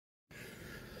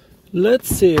Let's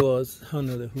see what's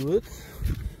under the hood.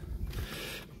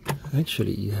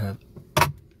 Actually, you have a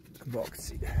box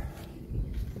here.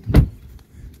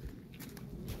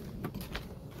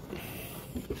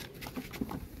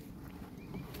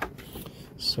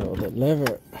 So the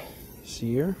lever is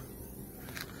here,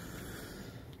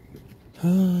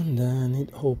 and then it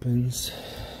opens.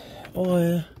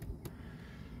 Oil,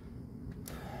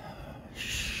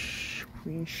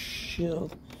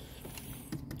 windshield,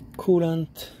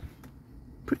 coolant,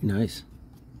 pretty nice.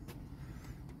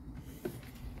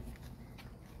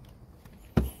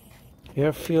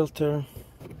 Air filter.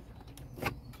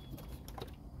 I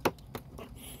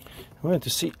wanted to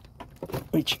see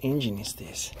which engine is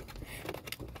this.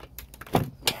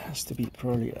 Has to be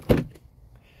probably a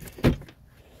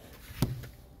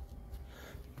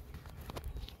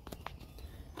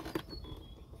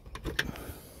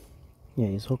yeah,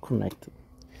 it's all connected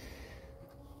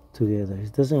together.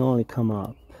 It doesn't only come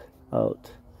out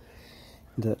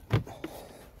the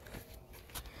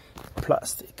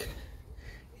plastic.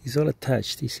 It's all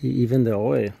attached. You see, even the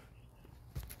oil,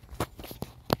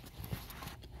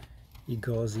 it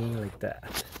goes in like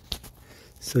that.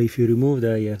 So if you remove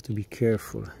that, you have to be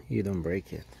careful you don't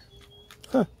break it.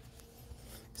 Huh.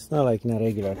 It's not like in a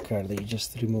regular car that you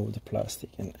just remove the plastic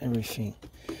and everything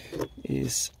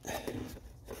is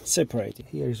separated.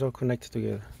 Here it's all connected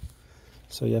together,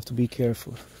 so you have to be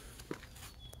careful.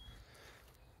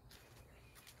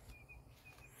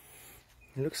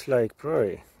 It looks like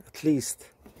probably at least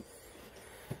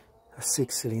a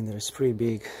 6-cylinder. Is pretty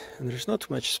big, and there's not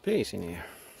too much space in here.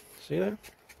 See that?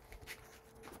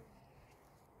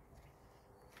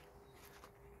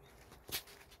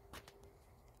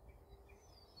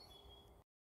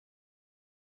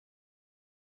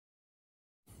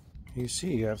 You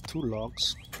see, you have 2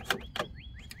 locks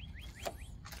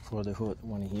for the hood,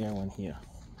 one here, one here.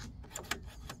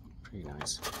 Pretty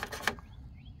nice.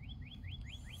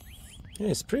 Yeah,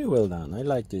 it's pretty well done. I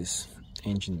like this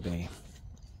engine bay.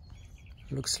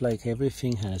 Looks like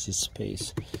everything has its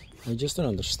space. I just don't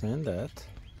understand that,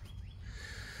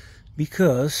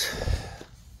 because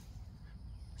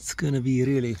it's gonna be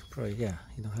really probably, yeah,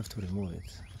 you don't have to remove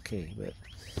it. Okay, but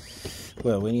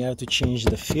well, when you have to change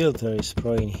the filter, it's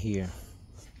probably in here,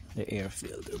 the air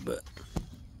filter. But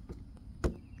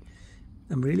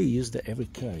I'm really used to every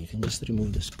car. You can just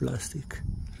remove this plastic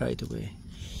right away.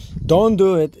 Don't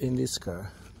do it in this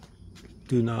car.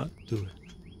 Do not do it.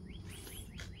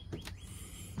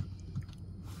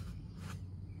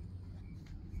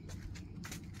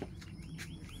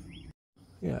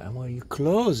 Yeah, and when you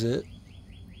close it,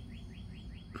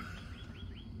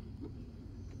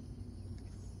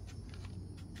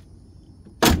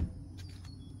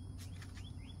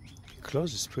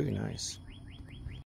 close is pretty nice.